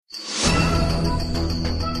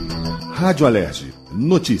Rádio Alerj.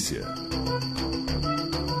 Notícia.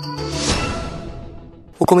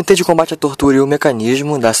 O Comitê de Combate à Tortura e o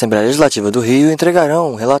Mecanismo da Assembleia Legislativa do Rio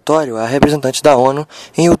entregarão um relatório a representantes da ONU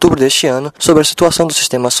em outubro deste ano sobre a situação do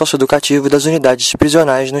sistema socioeducativo e das unidades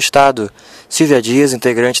prisionais no Estado. Silvia Dias,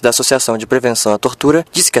 integrante da Associação de Prevenção à Tortura,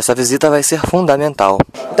 disse que essa visita vai ser fundamental.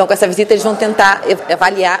 Então, com essa visita, eles vão tentar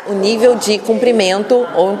avaliar o nível de cumprimento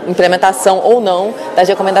ou implementação ou não das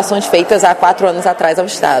recomendações feitas há 4 anos atrás ao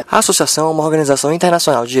Estado. A associação é uma organização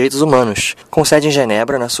internacional de direitos humanos, com sede em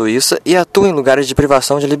Genebra, na Suíça, e atua em lugares de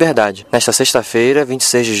privação de liberdade. Nesta sexta-feira,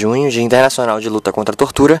 26 de junho, Dia Internacional de Luta contra a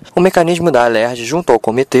Tortura, o mecanismo da Alerj, junto ao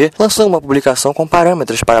comitê, lançou uma publicação com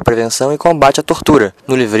parâmetros para a prevenção e combate à tortura.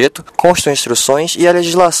 No livreto, constam instruções e a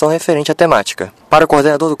legislação referente à temática. Para o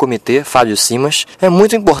coordenador do comitê, Fábio Simas, é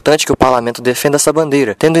muito importante que o parlamento defenda essa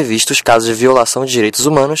bandeira, tendo em vista os casos de violação de direitos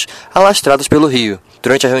humanos alastrados pelo Rio.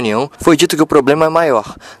 Durante a reunião, foi dito que o problema é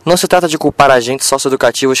maior. Não se trata de culpar agentes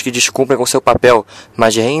socioeducativos que descumprem com seu papel,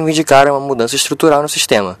 mas de reivindicar uma mudança estrutural no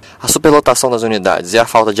sistema. A superlotação das unidades e a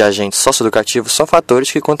falta de agentes socioeducativos são fatores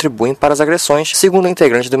que contribuem para as agressões, segundo a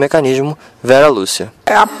integrante do mecanismo, Vera Lúcia.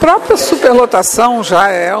 A própria superlotação já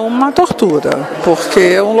é uma tortura, porque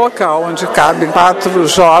é um local onde cabem 4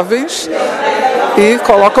 jovens e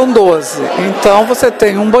colocam 12. Então você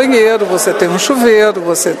tem um banheiro, você tem um chuveiro,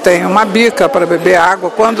 você tem uma bica para beber água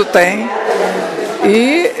quando tem.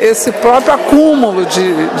 E esse próprio acúmulo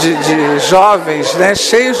de jovens, né,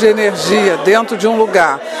 cheios de energia dentro de um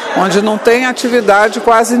lugar onde não tem atividade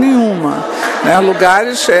quase nenhuma, né,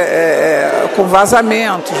 lugares com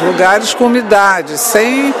vazamentos, lugares com umidade,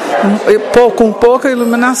 com pouca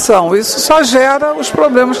iluminação. Isso só gera os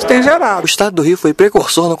problemas que tem gerado. O Estado do Rio foi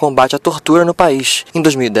precursor no combate à tortura no país. Em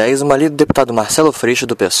 2010, uma lei do deputado Marcelo Freixo,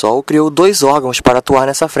 do PSOL, criou 2 órgãos para atuar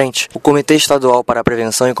nessa frente. O Comitê Estadual para a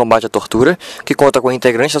Prevenção e Combate à Tortura, que conta com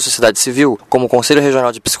integrantes da sociedade civil, como o Conselho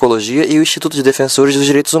Regional de Psicologia e o Instituto de Defensores dos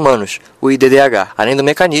Direitos Humanos, o IDDH, além do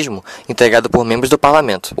mecanismo, integrado por membros do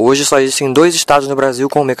Parlamento. Hoje só existem 2 estados no Brasil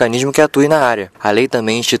com um mecanismo que atue na área. A lei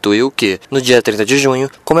também instituiu que, no dia 30 de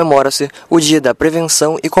junho, comemora-se o Dia da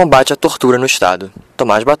Prevenção e Combate à Tortura no Estado.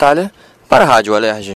 Tomás Batalha, para a Rádio Alerj.